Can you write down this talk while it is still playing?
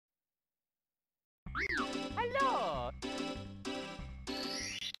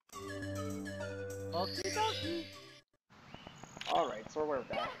Alright, so we're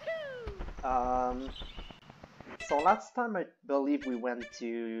back. So last time I believe we went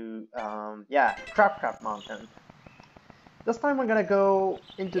to, Crab Mountain. This time we're gonna go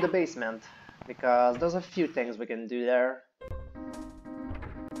into the basement, because there's a few things we can do there.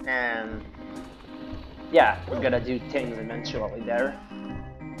 And yeah, we're gonna do things eventually there.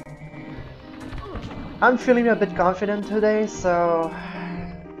 I'm feeling a bit confident today, so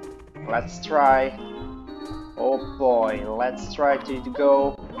let's try. Oh boy, let's try to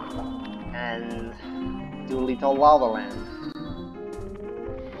go and do Little Lava Land.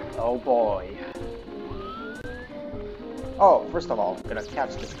 Oh boy. Oh, first of all, I'm gonna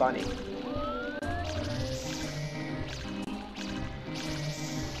catch this bunny.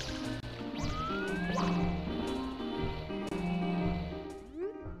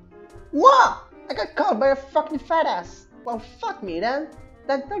 What? I got caught by a fucking fat ass. Well, fuck me then.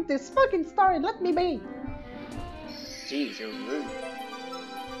 Then take this fucking star and let me be. Jeez, you're rude.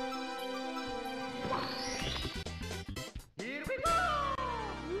 Here we go.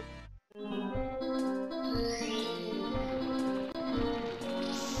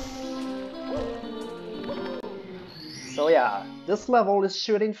 So yeah, this level is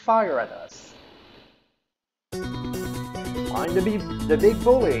shooting fire at us. Find the big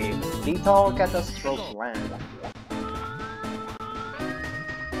bully, Lethal Catastrophe Land.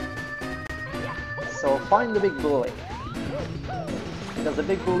 So find the big bully. Because the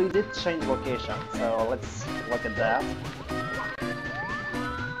big bully did change location, so let's look at that.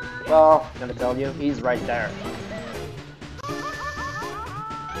 Well, I'm gonna tell you, he's right there.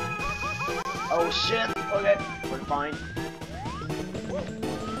 Oh shit, okay, we're fine.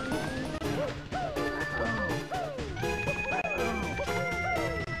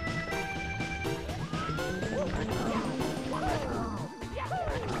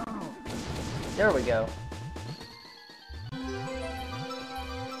 There we go.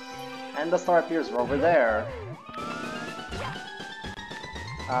 And the star appears over there.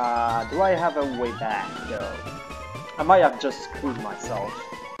 Do I have a way back though? I might have just screwed myself.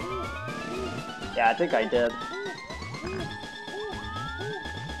 Yeah, I think I did.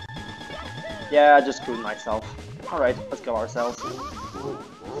 Yeah, I just screwed myself. Alright, let's kill ourselves.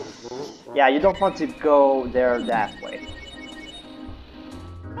 Yeah, you don't want to go there that way.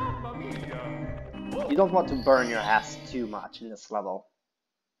 You don't want to burn your ass too much in this level,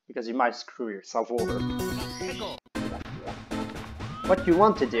 because you might screw yourself over. What you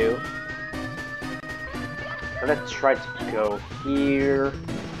want to do, let's try to go here.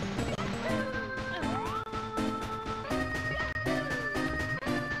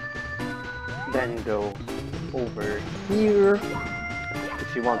 Then go over here.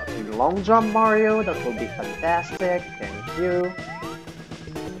 If you want to long jump Mario, that will be fantastic, thank you.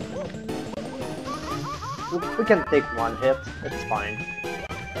 We can take one hit, it's fine.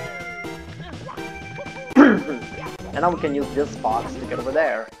 And now we can use this box to get over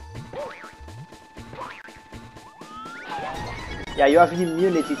there. Yeah, you have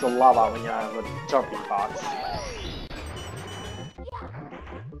immunity to lava when you have a jumping box.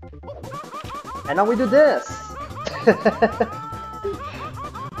 And now we do this!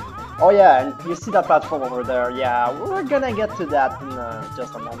 Oh yeah, and you see that platform over there, yeah, we're gonna get to that in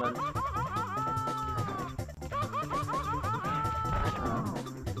just a moment.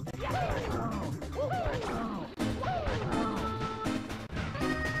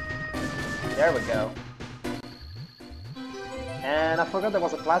 There we go. And I forgot there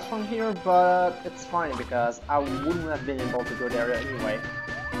was a platform here, but it's fine because I wouldn't have been able to go there anyway.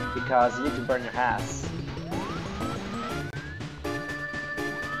 Because you need to burn your ass.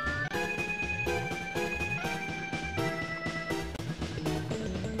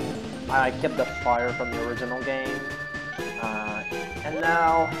 I kept the fire from the original game. And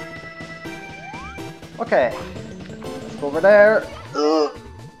now... Okay. Let's go over there. Ugh.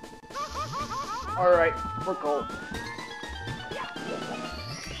 Alright, we're cold.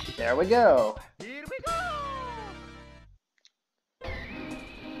 There we go. Here we go.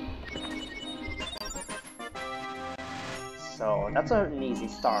 So that's an easy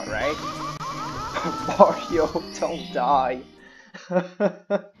start, right? Mario, don't die.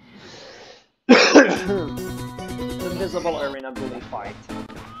 Invisible arena bully fight.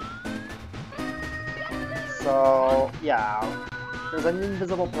 So yeah. There's an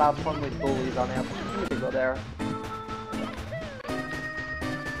invisible platform with bullies on it. We can go there.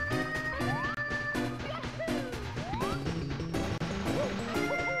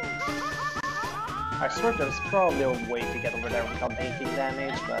 I swear there's probably a way to get over there without taking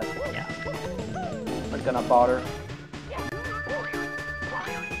damage, but yeah. Not gonna bother.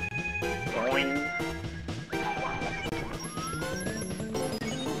 Boing.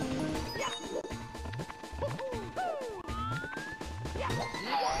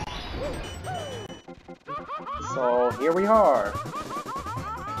 So here we are.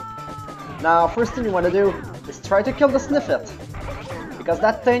 Now, first thing you want to do is try to kill the Sniffit, because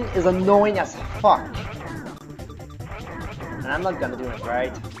that thing is annoying as fuck. And I'm not gonna do it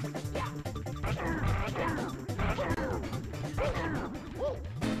right.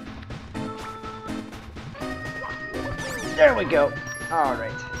 There we go.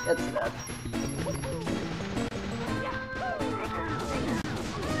 Alright, it's dead.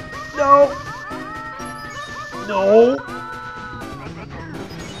 No! No!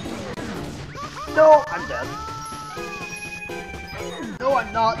 No, I'm dead. No,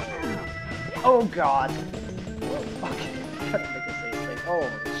 I'm not. Oh god. Okay, gotta make a save state. Oh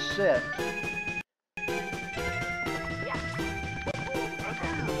shit.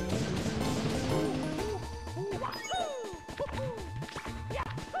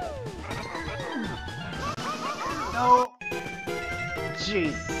 No.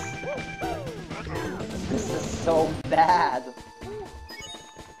 Jesus. This is so bad.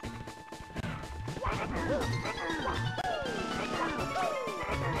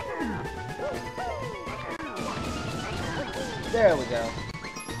 There we go.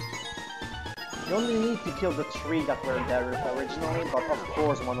 You only need to kill the 3 that were there originally, but of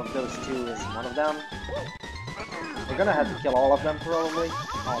course one of those 2 is one of them. We're gonna have to kill all of them probably.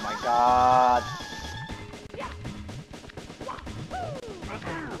 Oh my god.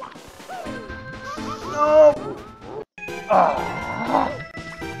 No! Ah.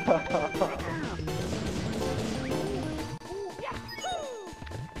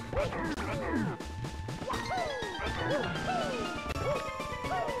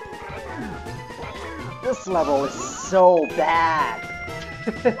 This level is so bad.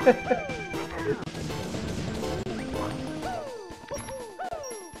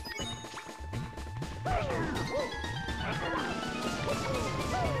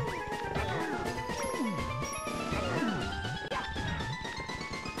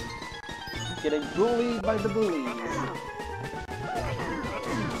 Getting bullied by the bullies.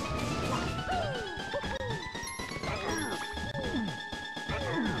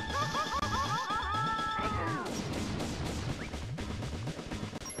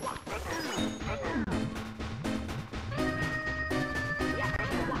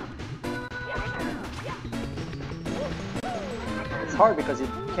 It's hard because you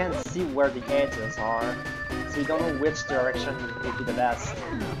can't see where the edges are, so you don't know which direction would be the best.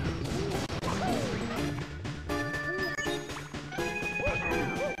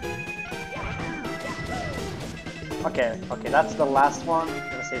 Okay, that's the last one. I'm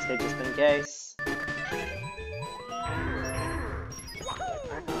gonna save state just in case.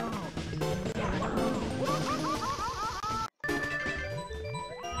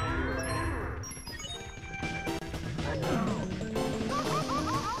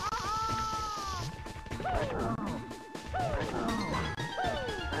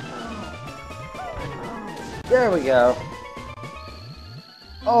 There we go.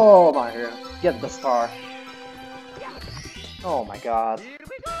 Oh my god, get the star. Oh my god.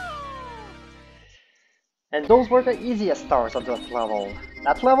 And those were the easiest stars of that level.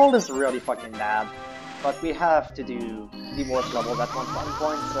 That level is really fucking bad. But we have to do the worst level at one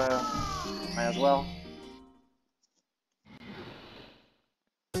point, so might as well.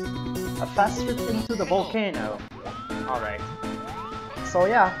 A fast trip into the volcano. Alright. So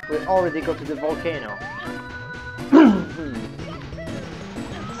yeah, we already go to the volcano.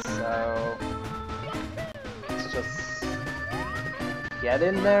 So let's just get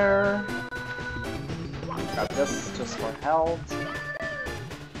in there. Got this just for health.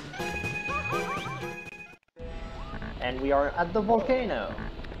 And we are at the volcano.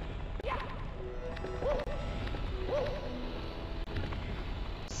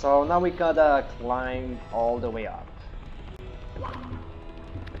 So now we gotta climb all the way up.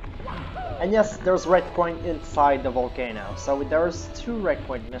 And yes, there's red coin inside the volcano, so there's 2 red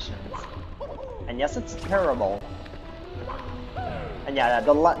coin missions. And yes, it's terrible. And yeah,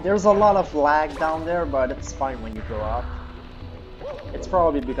 there's a lot of lag down there, but it's fine when you go up. It's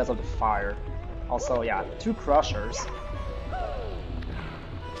probably because of the fire. Also, yeah, 2 crushers.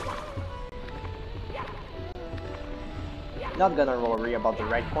 Not gonna worry about the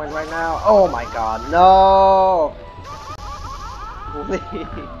red coin right now. Oh my god, no! Please.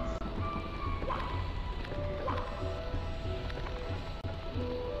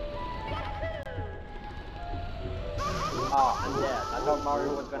 Oh, I'm dead. I thought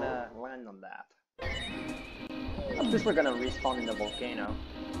Mario was gonna land on that. At least we're gonna respawn in the volcano.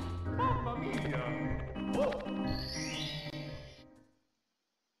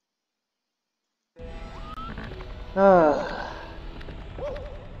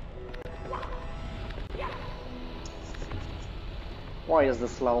 Why is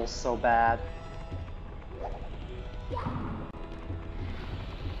this level so bad?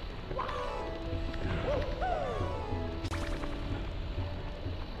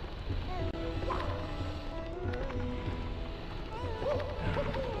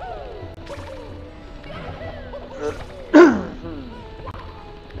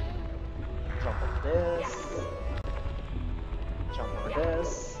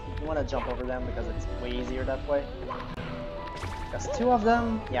 Jump over them because it's way easier that way. There's two of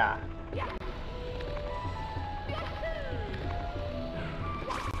them, yeah.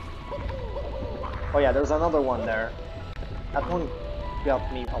 Oh yeah, there's another one there. That one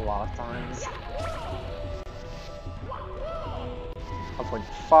got me a lot of times. I'll put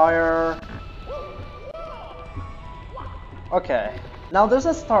fire. Okay, now there's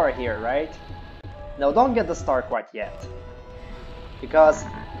a star here, right? No, don't get the star quite yet. Because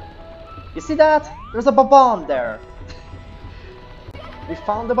you see that? There's a bomb there. We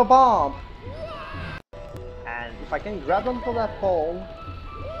found the bomb. And if I can grab onto that pole,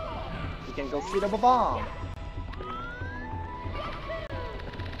 we can go see the bomb.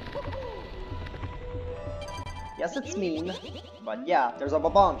 Yes, it's mean, but yeah, there's a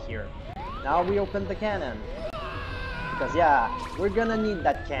bomb here. Now we open the cannon. Because yeah, we're gonna need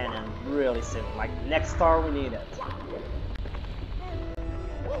that cannon really soon. Like next star we need it.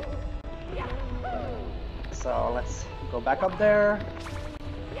 So let's go back up there.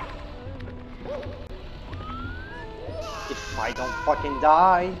 If I don't fucking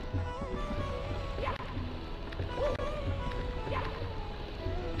die.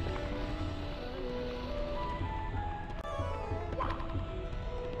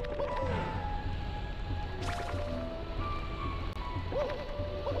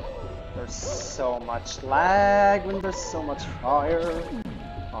 There's so much lag when there's so much fire.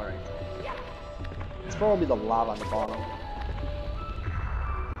 Alright. It's probably the lava on the bottom.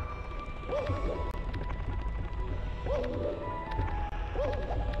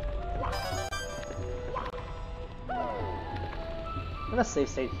 I'm gonna save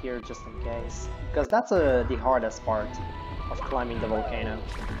state here just in case, because that's the hardest part of climbing the volcano.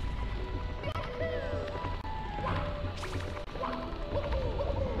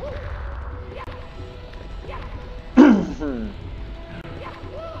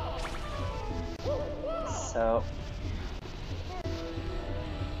 So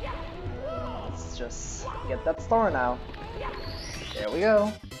let's just get that star now. There we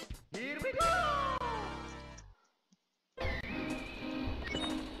go. Here we go.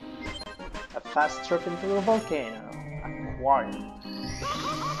 A fast trip into the volcano. Acquired.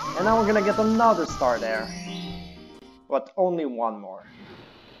 And now we're gonna get another star there. But only one more.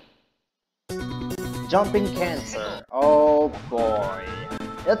 Jumping cancer. Oh boy.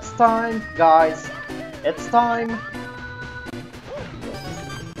 It's time, guys. It's time.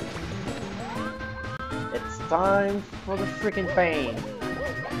 It's time for the freaking pain.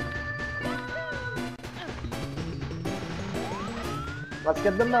 Let's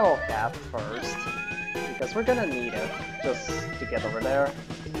get the metal cap first, because we're gonna need it just to get over there.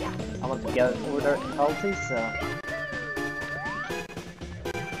 I want to get over there healthy, so.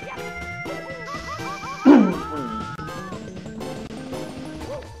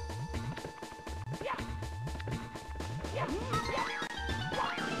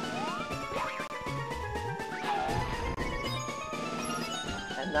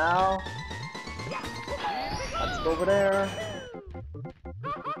 And now, let's go over there.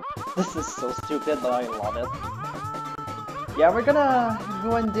 This is so stupid, but I love it. Yeah, we're gonna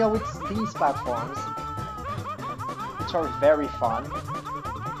go and deal with these platforms, which are very fun.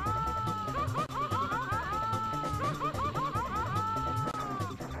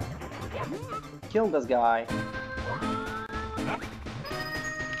 Kill this guy.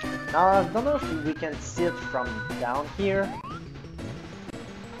 Now, I don't know if we can see it from down here,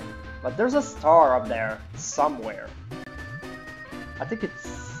 but there's a star up there somewhere. I think it's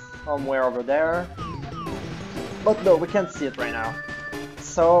somewhere over there, but no, we can't see it right now.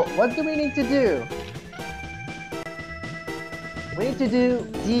 So what do we need to do? We need to do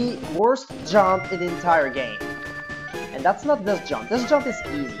the worst jump in the entire game, and that's not this jump. This jump is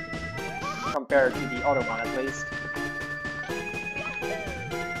easy compared to the other one, at least.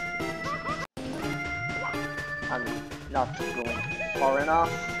 I'm not going far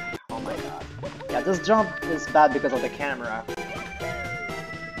enough. Oh my god. Yeah, this jump is bad because of the camera.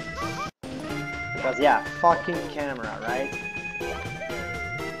 Because yeah, fucking camera, right?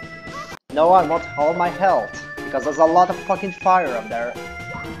 No, I want all my health, because there's a lot of fucking fire up there.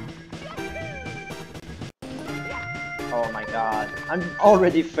 Oh my god, I'm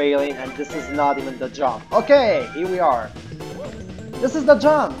already failing and this is not even the jump. Okay, here we are. This is the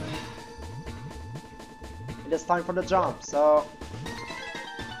jump! It is time for the jump, so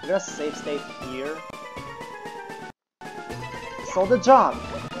we're gonna save state here. So the jump.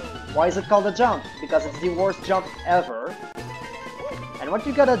 Why is it called a jump? Because it's the worst jump ever. And what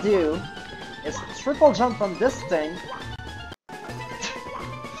you gotta do is triple jump from this thing.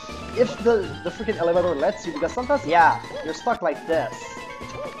 If the freaking elevator lets you, because sometimes, yeah, you're stuck like this.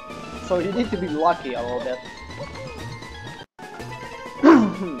 So you need to be lucky a little bit.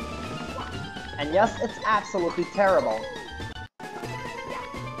 And yes, it's absolutely terrible.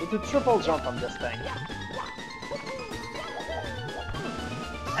 You need to triple jump on this thing.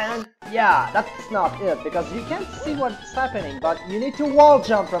 And yeah, that's not it, because you can't see what's happening, but you need to wall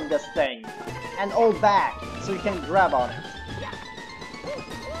jump from this thing. And hold back, so you can grab on it.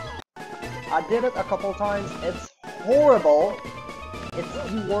 I did it a couple times, it's horrible.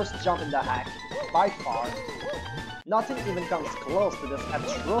 It's the worst jump in the hack, by far. Nothing even comes close to this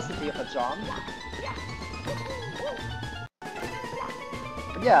atrocity of a jump.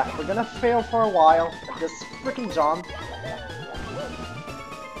 But yeah, we're gonna fail for a while at this freaking jump.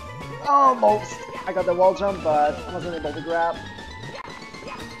 Almost! I got the wall jump, but I wasn't able to grab.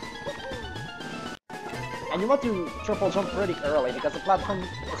 And you want to triple jump pretty early because the platform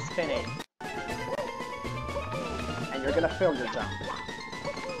is spinning. And you're gonna fail your jump.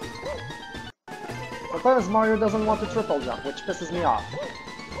 Sometimes Mario doesn't want to triple jump, which pisses me off.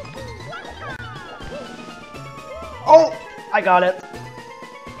 Oh! I got it!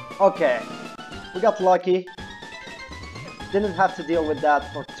 Okay. We got lucky. Didn't have to deal with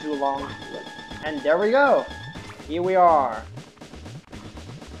that for too long. And there we go! Here we are.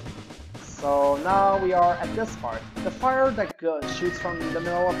 So now we are at this part. The fire that shoots from the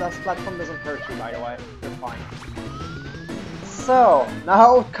middle of this platform doesn't hurt you, by the way. You're fine. So,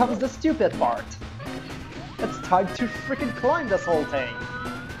 now comes the stupid part. It's time to freaking climb this whole thing.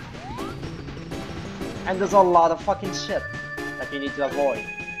 And there's a lot of fucking shit that you need to avoid.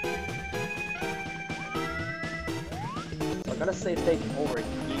 So I'm gonna save state over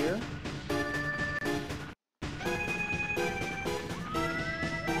here.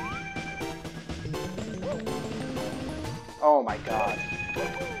 Oh my god.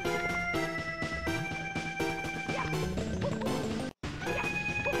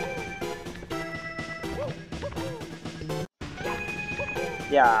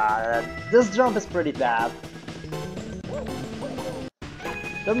 Yeah, this jump is pretty bad.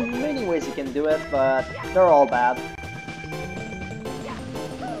 There are many ways you can do it, but they're all bad.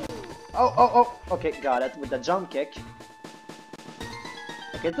 Oh, okay, got it, with the jump kick.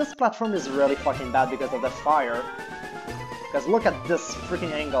 Okay, this platform is really fucking bad because of the fire. Because look at this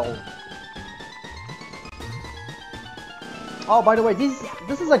freaking angle. Oh, by the way,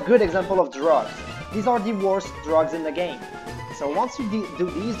 this is a good example of drugs. These are the worst drugs in the game. So once you do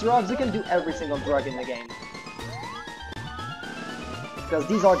these drugs, you can do every single drug in the game. Because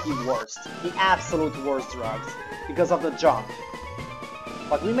these are the worst. The absolute worst drugs. Because of the jump.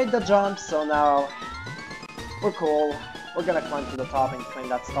 But we made the jump, so now we're cool. We're gonna climb to the top and claim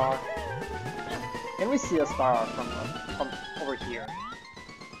that star. Can we see a star from over here?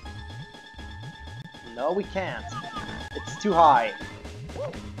 No, we can't. It's too high.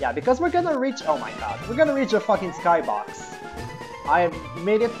 Yeah, because we're gonna reach... Oh my god. We're gonna reach a fucking skybox. I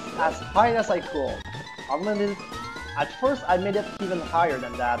made it as high as I could. At first I made it even higher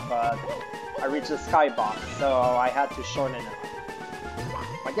than that, but I reached the skybox, so I had to shorten it.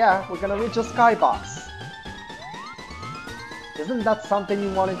 But yeah, we're gonna reach a skybox. Isn't that something you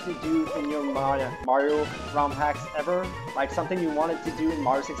wanted to do in your Mario ROM hacks ever? Like something you wanted to do in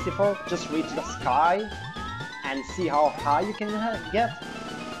Mario 64? Just reach the sky and see how high you can get?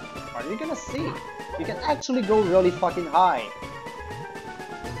 Are you gonna see? You can actually go really fucking high.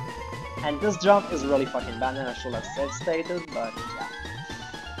 And this jump is really fucking bad, and I should have said stated, but yeah.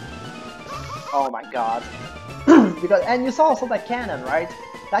 Oh my god. And you saw also that cannon, right?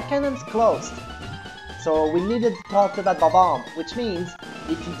 That cannon's closed. So we needed to talk to that Bob-omb, which means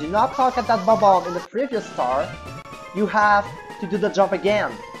if you do not talk at that Bob-omb in the previous star, you have to do the jump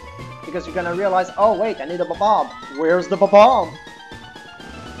again. Because you're gonna realize, oh wait, I need a Bob-omb. Where's the Bob-omb?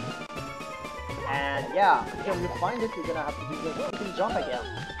 And yeah, until you find it, you're gonna have to do the freaking jump again.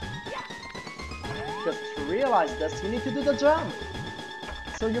 Because to realize this, you need to do the jump.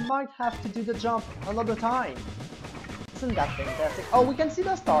 So you might have to do the jump another time. Isn't that fantastic? Oh, we can see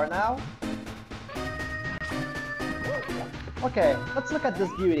the star now. Okay, let's look at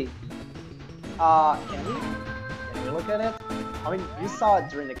this beauty. Can we look at it? I mean, you saw it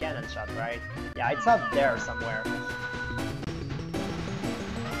during the cannon shot, right? Yeah, it's up there somewhere.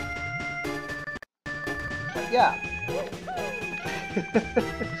 But yeah.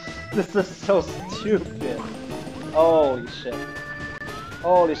 This is so stupid. Holy shit.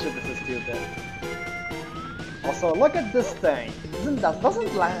 Holy shit, this is stupid. Also, look at this thing. Doesn't that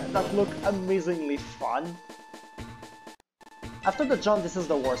look amazingly fun? After the jump, this is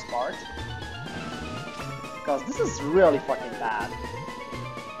the worst part. Because this is really fucking bad.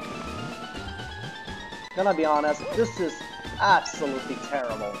 Gonna be honest, this is absolutely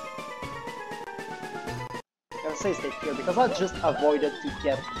terrible. Gonna say stay here because I just avoided to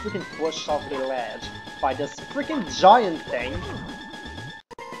get freaking pushed off the ledge by this freaking giant thing.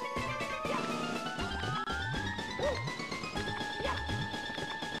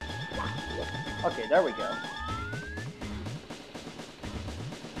 Okay, there we go.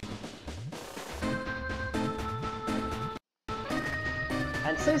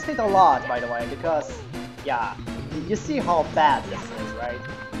 And say state a lot, by the way, because, yeah, you see how bad this is, right?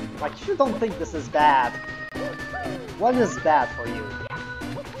 Like, if you don't think this is bad, what is bad for you?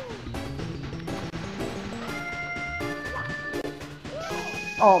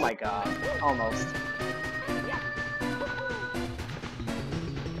 Oh my god, almost.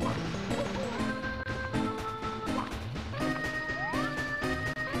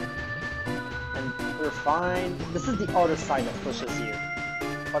 And we're fine. This is the other side that pushes you.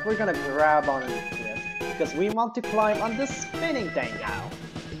 But we're gonna grab onto it, because we want to climb on this spinning thing now.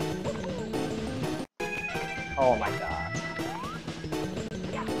 Oh my god.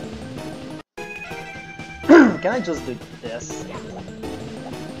 Can I just do this?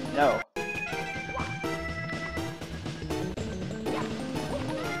 No.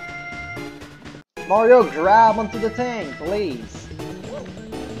 Mario, grab onto the thing, please.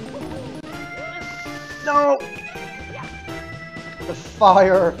 No! The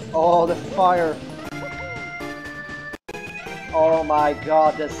fire! Oh, the fire! Oh my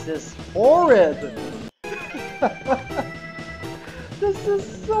god, this is horrid! This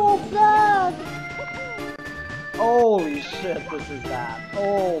is so bad! Holy shit, this is bad.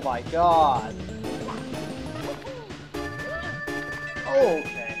 Oh my god.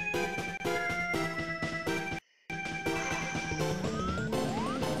 Okay.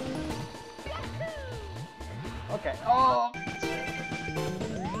 Okay. Oh!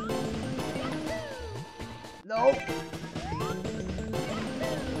 No!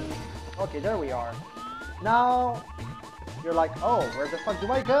 Okay, there we are. Now, you're like, oh, where the fuck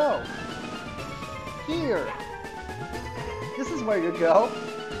do I go? Here! This is where you go.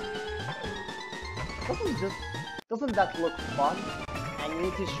 Doesn't that look fun? And you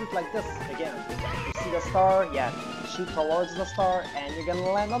need to shoot like this again. You see the star? Yeah, shoot towards the star and you're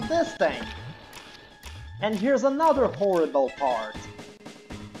gonna land on this thing. And here's another horrible part.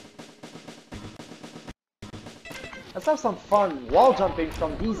 Let's have some fun wall jumping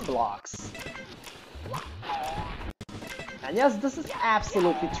from these blocks. And yes, this is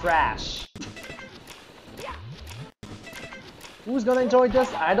absolutely trash. Who's gonna enjoy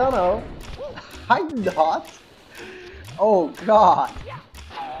this? I don't know. I'm not. Oh god.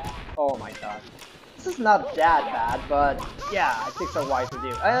 Oh my god. This is not that bad, but yeah, it takes a while to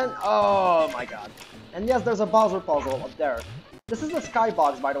do. And oh my god. And yes, there's a Bowser puzzle up there. This is the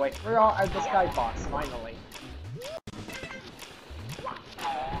skybox, by the way. We are at the skybox, finally.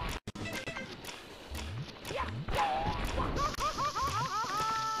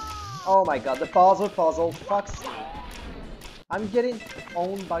 Oh my god, the Bowser puzzle fucks me. I'm getting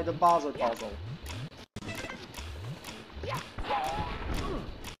owned by the Bowser puzzle.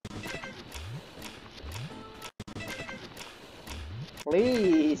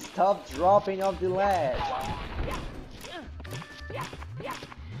 Please stop dropping off the ledge.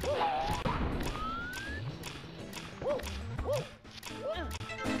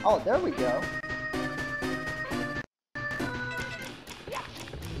 Oh, there we go.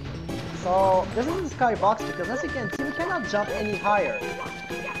 So, this is the skybox because as you can see, we cannot jump any higher.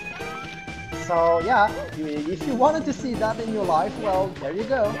 So, yeah, if you wanted to see that in your life, well, there you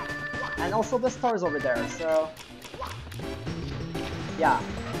go. And also the stars over there, so... yeah.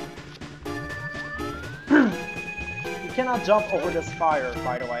 You cannot jump over this fire,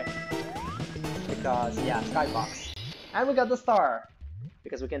 by the way. Because, yeah, skybox. And we got the star.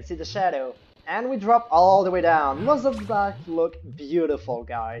 Because we can see the shadow. And we drop all the way down. Doesn't that look beautiful,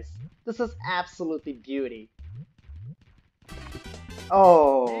 guys? This is absolutely beauty.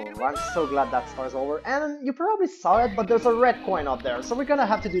 Oh, I'm so glad that star's over. And you probably saw it, but there's a red coin up there. So we're gonna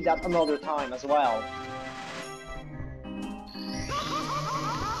have to do that another time as well.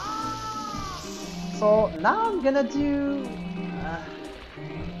 So now I'm gonna do...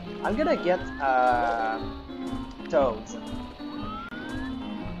 I'm gonna get toads.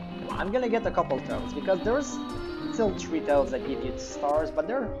 I'm gonna get a couple toads because there's still 3 toads that give you stars, but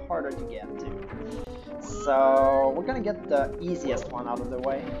they're harder to get to. So we're gonna get the easiest one out of the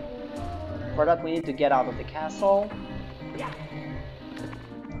way. For that we need to get out of the castle.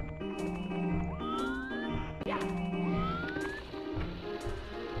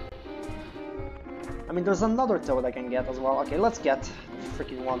 I mean, there's another toad I can get as well. Okay, let's get the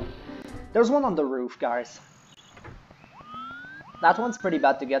freaking one. There's one on the roof, guys. That one's pretty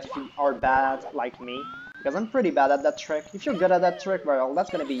bad to get if you are bad like me, because I'm pretty bad at that trick. If you're good at that trick, well, that's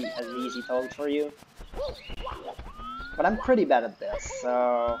gonna be an easy toad for you. But I'm pretty bad at this,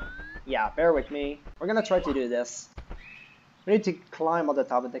 so yeah, bear with me. We're gonna try to do this. We need to climb on the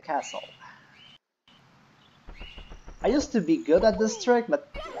top of the castle. I used to be good at this trick,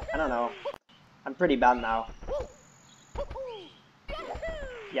 but I don't know. I'm pretty bad now.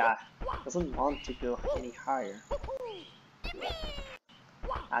 Yeah, doesn't want to go any higher.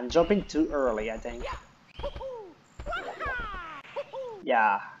 I'm jumping too early, I think.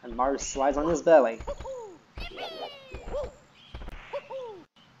 Yeah, and Mario slides on his belly.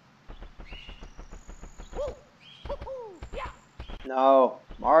 No,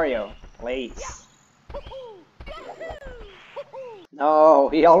 Mario, please. No,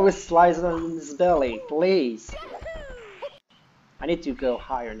 he always slides on his belly, please. I need to go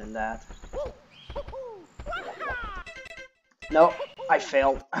higher than that. No, I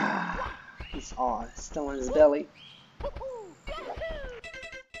failed. He's still on his belly.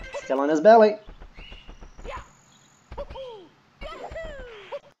 Still on his belly.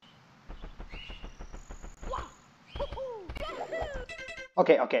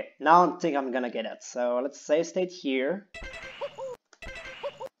 Okay, now I think I'm gonna get it. So let's save state here.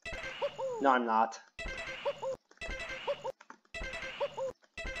 No, I'm not.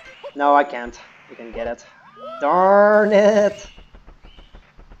 No, I can't. You can get it. Darn it!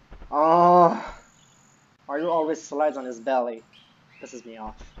 Oh, Mario always slides on his belly. Pisses me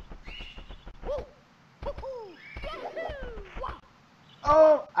off.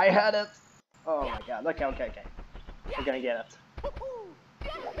 Oh, I had it! Oh my god, okay. We're gonna get it.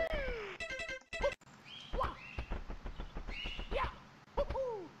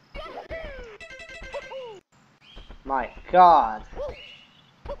 My god!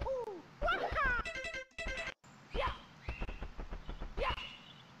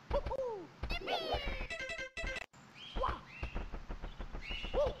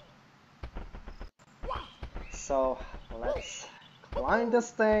 So let's climb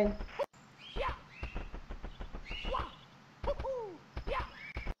this thing.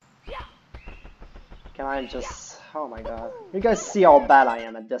 Can I just... oh my god. You guys see how bad I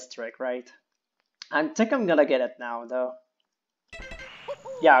am at this trick, right? I think I'm gonna get it now, though.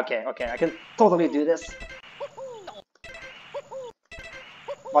 Yeah, okay, I can totally do this.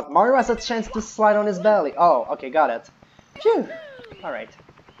 But Mario has a chance to slide on his belly. Oh, okay, got it. Phew! Alright.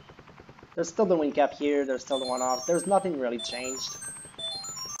 There's still the wing cap here, there's still the one-offs, there's nothing really changed.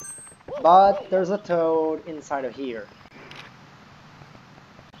 But there's a toad inside of here.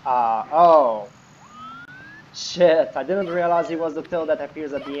 Oh. Shit, I didn't realize he was the toad that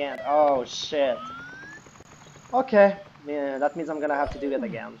appears at the end. Oh, shit. Okay, yeah, that means I'm gonna have to do it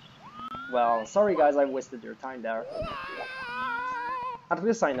again. Well, sorry guys, I wasted your time there. At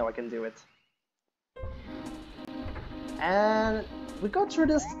least I know I can do it. And we go through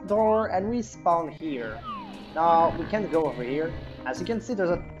this door and we spawn here. Now, we can't go over here. As you can see, there's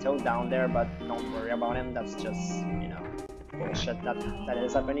a toad down there, but don't worry about him. That's just, you know, bullshit that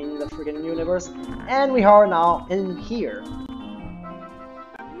is happening in the freaking universe. And we are now in here.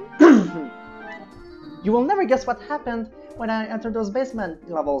 You will never guess what happened when I entered those basement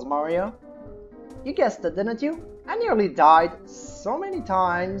levels, Mario. You guessed it, didn't you? I nearly died so many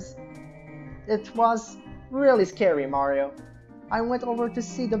times. It was really scary, Mario. I went over to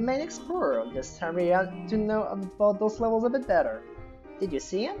see the main explorer of this area to know about those levels a bit better. Did you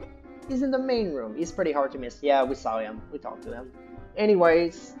see him? He's in the main room. He's pretty hard to miss. Yeah, we saw him. We talked to him.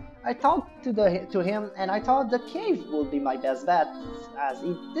 Anyways, I talked to him and I thought the cave would be my best bet, as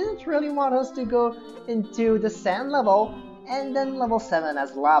he didn't really want us to go into the sand level and then level 7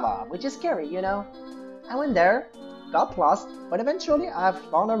 as lava, which is scary, you know. I went there, got lost, but eventually I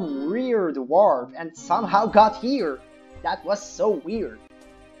found a weird warp and somehow got here. That was so weird.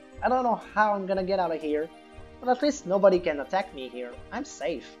 I don't know how I'm gonna get out of here, but at least nobody can attack me here. I'm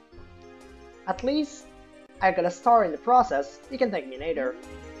safe. At least I got a star in the process. You can thank me later.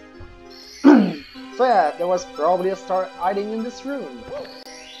 So yeah, there was probably a star hiding in this room.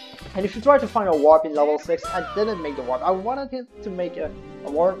 And if you try to find a warp in level 6, I didn't make the warp. I wanted him to make a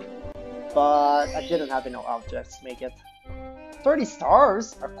warp, but I didn't have enough objects to make it. 30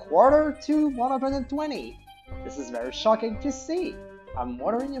 stars? A quarter to 120. The This is very shocking to see. I'm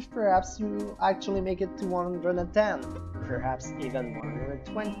wondering if perhaps you actually make it to 110, perhaps even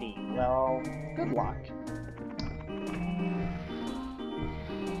 120. Well, good luck.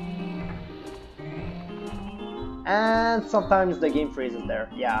 And sometimes the game freezes there.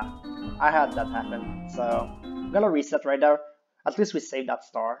 Yeah, I had that happen. So I'm gonna reset right there. At least we saved that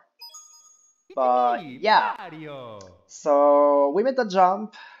star. But yeah, so we made the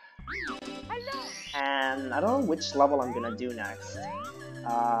jump. And I don't know which level I'm gonna do next.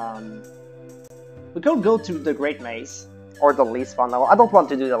 We could go to the Great Maze or the least fun level. I don't want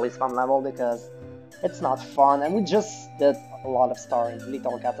to do the least fun level because it's not fun, and we just did a lot of stars in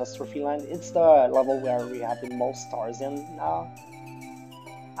Little Catastrophe Land. It's the level where we have the most stars in now.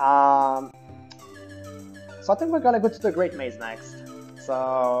 So I think we're gonna go to the Great Maze next.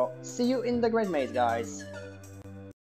 So see you in the Great Maze, guys.